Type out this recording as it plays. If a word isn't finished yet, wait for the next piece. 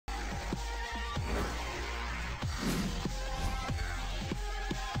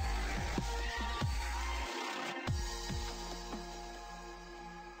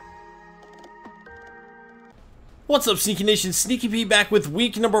What's up, Sneaky Nation? Sneaky P back with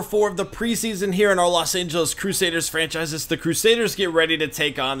week number 4 of the preseason here in our Los Angeles Crusaders franchise. The Crusaders get ready to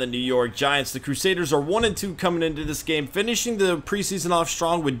take on the New York Giants. The Crusaders are 1-2 coming into this game. Finishing the preseason off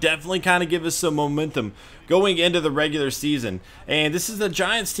strong would definitely kind of give us some momentum going into the regular season. And this is the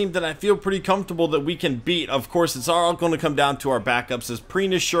Giants team that I feel pretty comfortable that we can beat. Of course, it's all going to come down to our backups. Is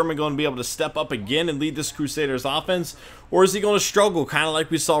Preseason going to be able to step up again and lead this Crusaders offense? Or is he going to struggle, kind of like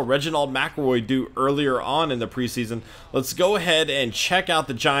we saw Reginald McElroy do earlier on in the preseason? Let's go ahead and check out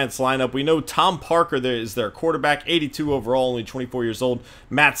the Giants lineup. We know Tom Parker there is their quarterback, 82 overall, only 24 years old.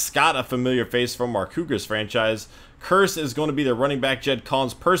 Matt Scott, a familiar face from our Cougars franchise. Curse is going to be their running back. Jed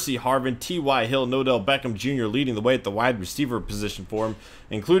Collins, Percy Harvin, T.Y. Hill, Odell Beckham Jr. leading the way at the wide receiver position for him,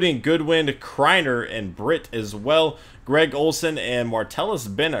 including Goodwin, Kreiner, and Britt as well. Greg Olsen and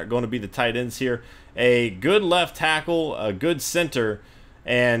Martellus Bennett are going to be the tight ends here. A good left tackle, a good center,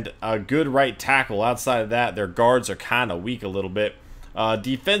 and a good right tackle. Outside of that, their guards are kind of weak a little bit.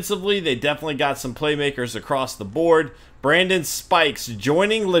 Defensively, they definitely got some playmakers across the board. Brandon Spikes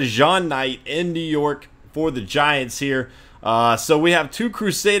joining LeJean Knight in New York for the Giants here. So we have two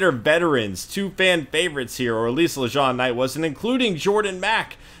Crusader veterans, two fan favorites here, or at least LeJean Knight wasn't, including Jordan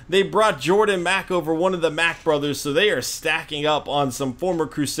Mack. They brought Jordan Mack over, one of the Mack brothers, so they are stacking up on some former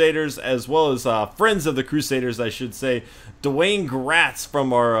Crusaders as well as friends of the Crusaders, I should say. Dwayne Gratz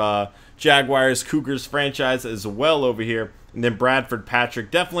from our Jaguars Cougars franchise as well over here. And then Bradford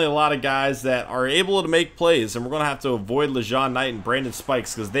Patrick. Definitely a lot of guys that are able to make plays. And we're going to have to avoid LeJean Knight and Brandon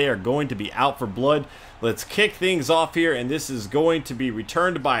Spikes because they are going to be out for blood. Let's kick things off here. And this is going to be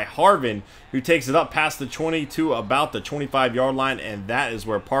returned by Harvin, who takes it up past the 20 to about the 25-yard line. And that is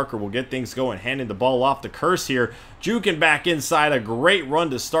where Parker will get things going, handing the ball off to Curse here. Juking back inside. A great run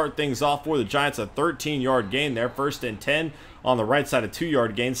to start things off for the Giants. A 13-yard gain there. 1st and 10. On the right side, a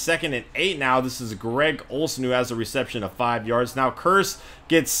 2-yard gain. 2nd and 8 now. This is Greg Olsen who has a reception of 5 yards. Now Curse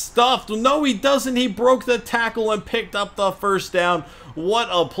gets stuffed. No, he doesn't. He broke the tackle and picked up the first down. What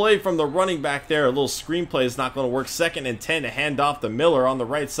a play from the running back there. A little screen play is not going to work. 2nd and 10 to hand off to Miller on the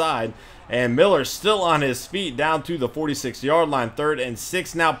right side. And Miller still on his feet down to the 46-yard line. 3rd and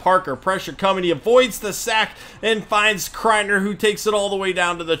 6 now. Parker, pressure coming. He avoids the sack and finds Kreiner, who takes it all the way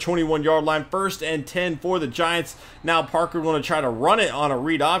down to the 21-yard line. 1st and 10 for the Giants. Now Parker going to try to run it on a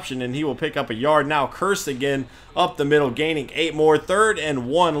read option, and he will pick up a yard. Now Curse again up the middle, gaining 8 more. 3rd and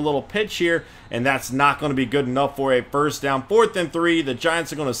 1, a little pitch here, and that's not going to be good enough for a first down. 4th and 3, the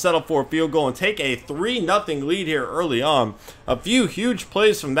Giants are going to settle for a field goal and take a 3-0 lead here early on. A few huge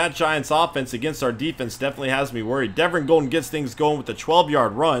plays from that Giants offense against our defense definitely has me worried. Devin Golden gets things going with a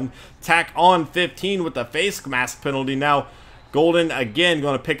 12-yard run. Tack on 15 with the face mask penalty. Now Golden again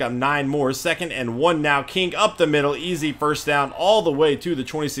going to pick up 9 more. 2nd and 1 now. King up the middle. Easy first down all the way to the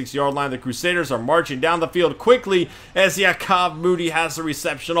 26-yard line. The Crusaders are marching down the field quickly as Yakov Moody has the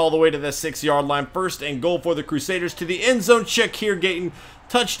reception all the way to the 6-yard line. 1st and goal for the Crusaders to the end zone. Shakir Gayton.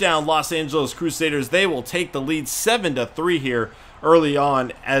 Touchdown Los Angeles Crusaders. They will take the lead 7-3 here early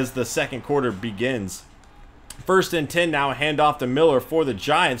on as the second quarter begins. 1st and 10 now, handoff to Miller for the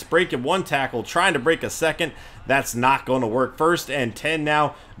Giants. Breaking one tackle, trying to break a second. That's not going to work. 1st and 10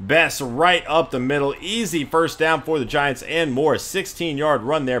 now. Bess right up the middle. Easy first down for the Giants and more. 16-yard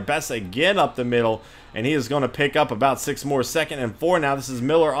run there. Bess again up the middle. And he is going to pick up about 6 more. 2nd and 4 now. This is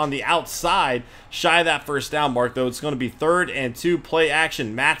Miller on the outside. Shy of that first down mark, though. It's going to be 3rd and 2. Play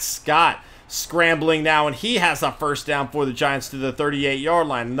action. Matt Scott scrambling now, and he has a first down for the Giants to the 38-yard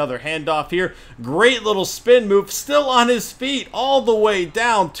line. Another handoff here. Great little spin move. Still on his feet all the way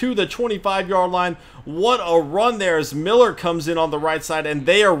down to the 25-yard line. What a run there as Miller comes in on the right side, and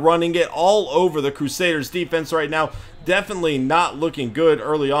they are running it all over the Crusaders defense right now. Definitely not looking good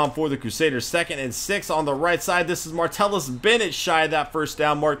early on for the Crusaders. 2nd and 6 on the right side. This is Martellus Bennett shy of that first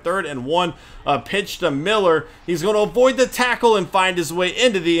down mark. 3rd and 1. A pitch to Miller. He's going to avoid the tackle and find his way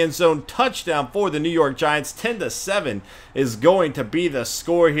into the end zone. Touchdown for the New York Giants. 10-7 is going to be the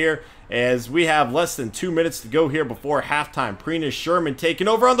score here, as we have less than 2 minutes to go here before halftime. Preseason taking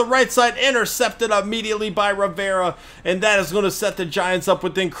over on the right side, intercepted immediately by Rivera, and that is going to set the Giants up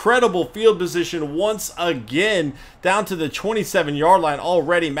with incredible field position once again down to the 27-yard line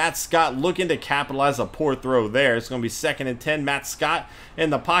already. Matt Scott looking to capitalize a poor throw there. It's going to be 2nd and 10. Matt Scott in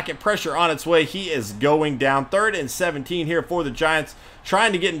the pocket, pressure on its way. He is going down. 3rd and 17 here for the Giants,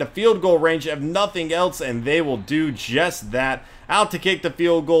 trying to get into field goal range if nothing else, and they will do just that. Out to kick the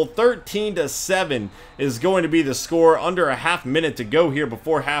field goal. 13-7 is going to be the score. Under a half minute to go here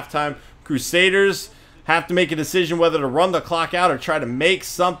before halftime. Crusaders have to make a decision whether to run the clock out or try to make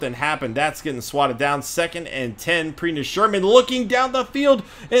something happen. That's getting swatted down. 2nd and 10. Preseason Sherman looking down the field,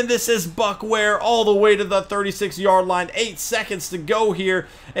 and this is Buck Ware all the way to the 36-yard line. 8 seconds to go here,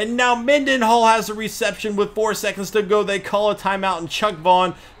 and now Mendenhall has a reception with 4 seconds to go. They call a timeout, and Chuck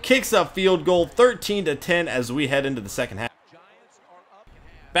Vaughn kicks a field goal. 13-10 as we head into the second half.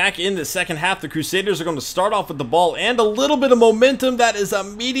 Back in the second half, the Crusaders are going to start off with the ball and a little bit of momentum that is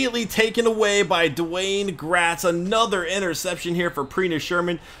immediately taken away by Dwayne Gratz. Another interception here for Preseason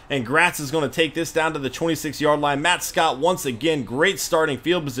Sherman, and Gratz is going to take this down to the 26-yard line. Matt Scott, once again, great starting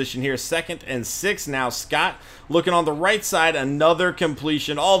field position here. 2nd and 6 now. Scott looking on the right side, another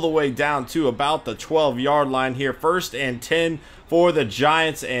completion all the way down to about the 12-yard line here. 1st and 10 for the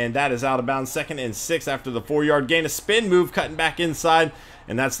Giants, and that is out of bounds. 2nd and 6 after the 4-yard gain. A spin move cutting back inside,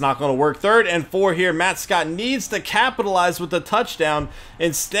 and that's not going to work. 3rd and 4 here. Matt Scott needs to capitalize with the touchdown.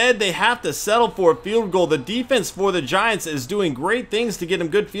 Instead, they have to settle for a field goal. The defense for the Giants is doing great things to get him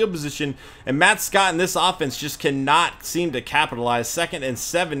good field position, and Matt Scott in this offense just cannot seem to capitalize. 2nd and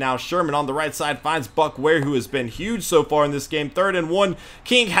 7 now. Sherman on the right side finds Buck Ware, who has been huge so far in this game. 3rd and 1.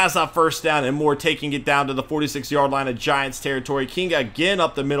 King has a first down, and Moore taking it down to the 46-yard line of Giants territory. King again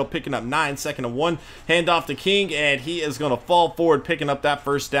up the middle, picking up 9. 2nd and 1. Hand off to King, and he is going to fall forward, picking up that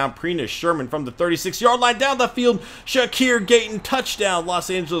first down. Preseason Sherman from the 36-yard line down the field. Shakir Gayton touchdown. Los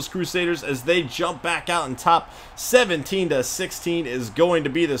Angeles Crusaders as they jump back out on top. 17-16 is going to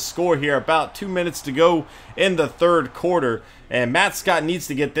be the score here. About 2 minutes to go in the third quarter. And Matt Scott needs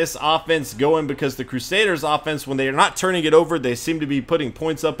to get this offense going because the Crusaders offense, when they are not turning it over, they seem to be putting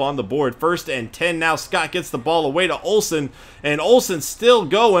points up on the board. 1st and 10 now. Scott gets the ball away to Olsen, and Olsen still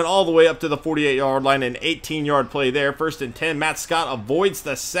going all the way up to the 48-yard line. An 18-yard play there. 1st and 10. Matt Scott avoids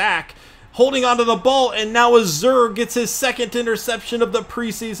the sack, holding onto the ball, and now Azur gets his 2nd interception of the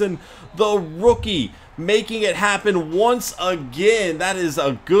preseason. The rookie making it happen once again. That is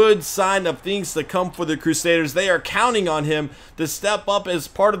a good sign of things to come for the Crusaders. They are counting on him to step up as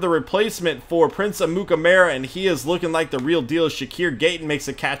part of the replacement for Prince Amukamara, and he is looking like the real deal. Shakir Gayton makes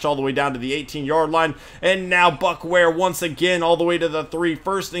a catch all the way down to the 18-yard line, and now Buck Ware once again all the way to the 3.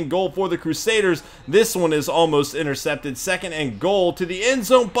 1st and goal for the Crusaders. This one is almost intercepted. 2nd and goal to the end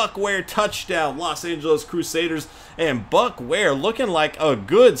zone. Buck Ware touchdown, Los Angeles Crusaders. And Buck Ware looking like a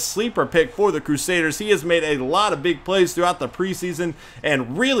good sleeper pick for the Crusaders. He has made a lot of big plays throughout the preseason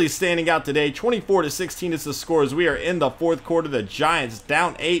and really standing out today. 24-16 is the score as we are in the fourth quarter. The Giants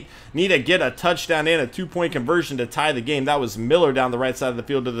down 8, need to get a touchdown and a 2-point conversion to tie the game. That was Miller down the right side of the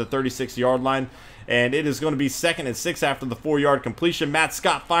field to the 36-yard line. And it is going to be 2nd and 6 after the 4-yard completion. Matt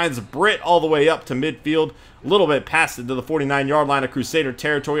Scott finds Britt all the way up to midfield. A little bit past it to the 49-yard line of Crusader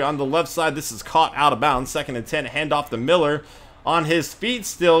territory. On the left side, this is caught out of bounds. 2nd and 10, handoff to Miller. On his feet,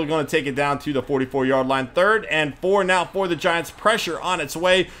 still going to take it down to the 44-yard line. 3rd and 4 now for the Giants. Pressure on its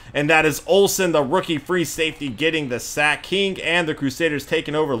way, and that is Olsen, the rookie free safety, getting the sack. King and the Crusaders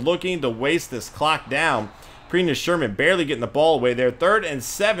taking over, looking to waste this clock down. Preseason Sherman barely getting the ball away there. 3rd and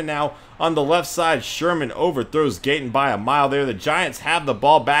 7 now on the left side. Sherman overthrows Gayton by a mile there. The Giants have the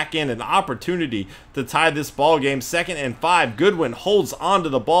ball back in, an opportunity to tie this ball game. 2nd and 5. Goodwin holds onto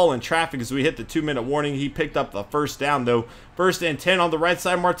the ball in traffic as we hit the 2-minute warning. He picked up the first down though. 1st and 10 on the right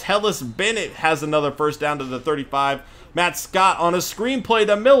side. Martellus Bennett has another first down to the 35. Matt Scott on a screenplay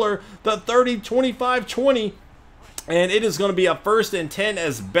to Miller, the 30, 25, 20. And it is going to be a 1st and 10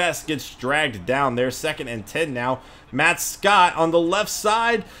 as Best gets dragged down there. 2nd and 10 now. Matt Scott on the left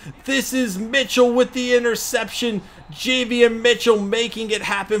side. This is Mitchell with the interception. Javian Mitchell making it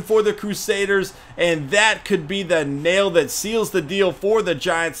happen for the Crusaders. And that could be the nail that seals the deal for the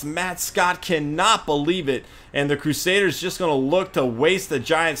Giants. Matt Scott cannot believe it. And the Crusaders just going to look to waste the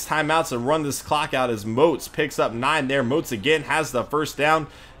Giants' timeouts and run this clock out as Moats picks up 9 there. Moats again has the first down.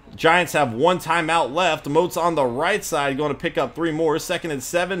 Giants have 1 timeout left. Moats on the right side going to pick up 3 more. 2nd and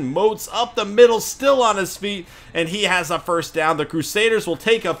 7. Moats up the middle, still on his feet, and he has a first down. The Crusaders will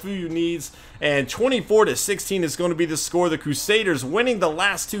take a few knees, and 24-16 is going to be the score. The Crusaders winning the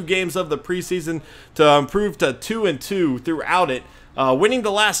last 2 games of the preseason to improve to 2-2 throughout it. Winning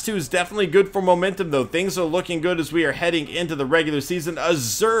the last 2 is definitely good for momentum, though. Things are looking good as we are heading into the regular season.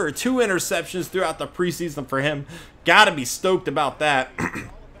 Azur, 2 interceptions throughout the preseason for him. Got to be stoked about that.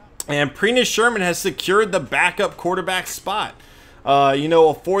 And Preseason Sherman has secured the backup quarterback spot. You know,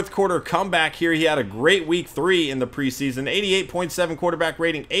 a fourth quarter comeback here. He had a great week 3 in the preseason. 88.7 quarterback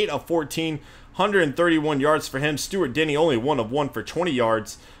rating, 8 of 14, 131 yards for him. Stuart Denny only 1 of 1 for 20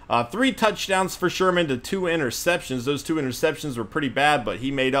 yards. 3 touchdowns for Sherman to 2 interceptions. Those 2 interceptions were pretty bad, but he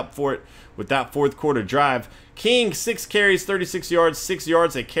made up for it with that fourth quarter drive. King, 6 carries, 36 yards, 6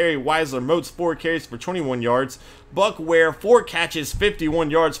 yards a carry. Weisler Moats, 4 carries for 21 yards. Buck Ware, 4 catches, 51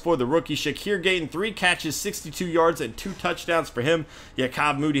 yards for the rookie. Shakir Gayton, 3 catches, 62 yards, and 2 touchdowns for him. Yeah,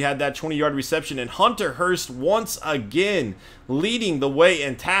 Cobb Moody had that 20-yard reception. And Hunter Hurst, once again, leading the way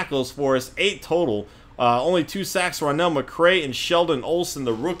in tackles for us, 8 total. Only 2 sacks. Ronell McCray and Sheldon Olson,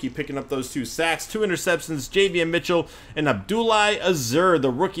 the rookie, picking up those 2 sacks. 2 interceptions. Javian Mitchell and Abdullah Azur,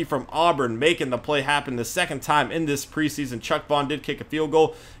 the rookie from Auburn, making the play happen the second time in this preseason. Chuck Vaughn did kick a field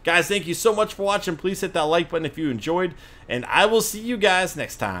goal. Guys, thank you so much for watching. Please hit that like button if you enjoyed, and I will see you guys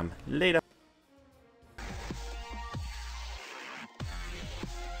next time. Later.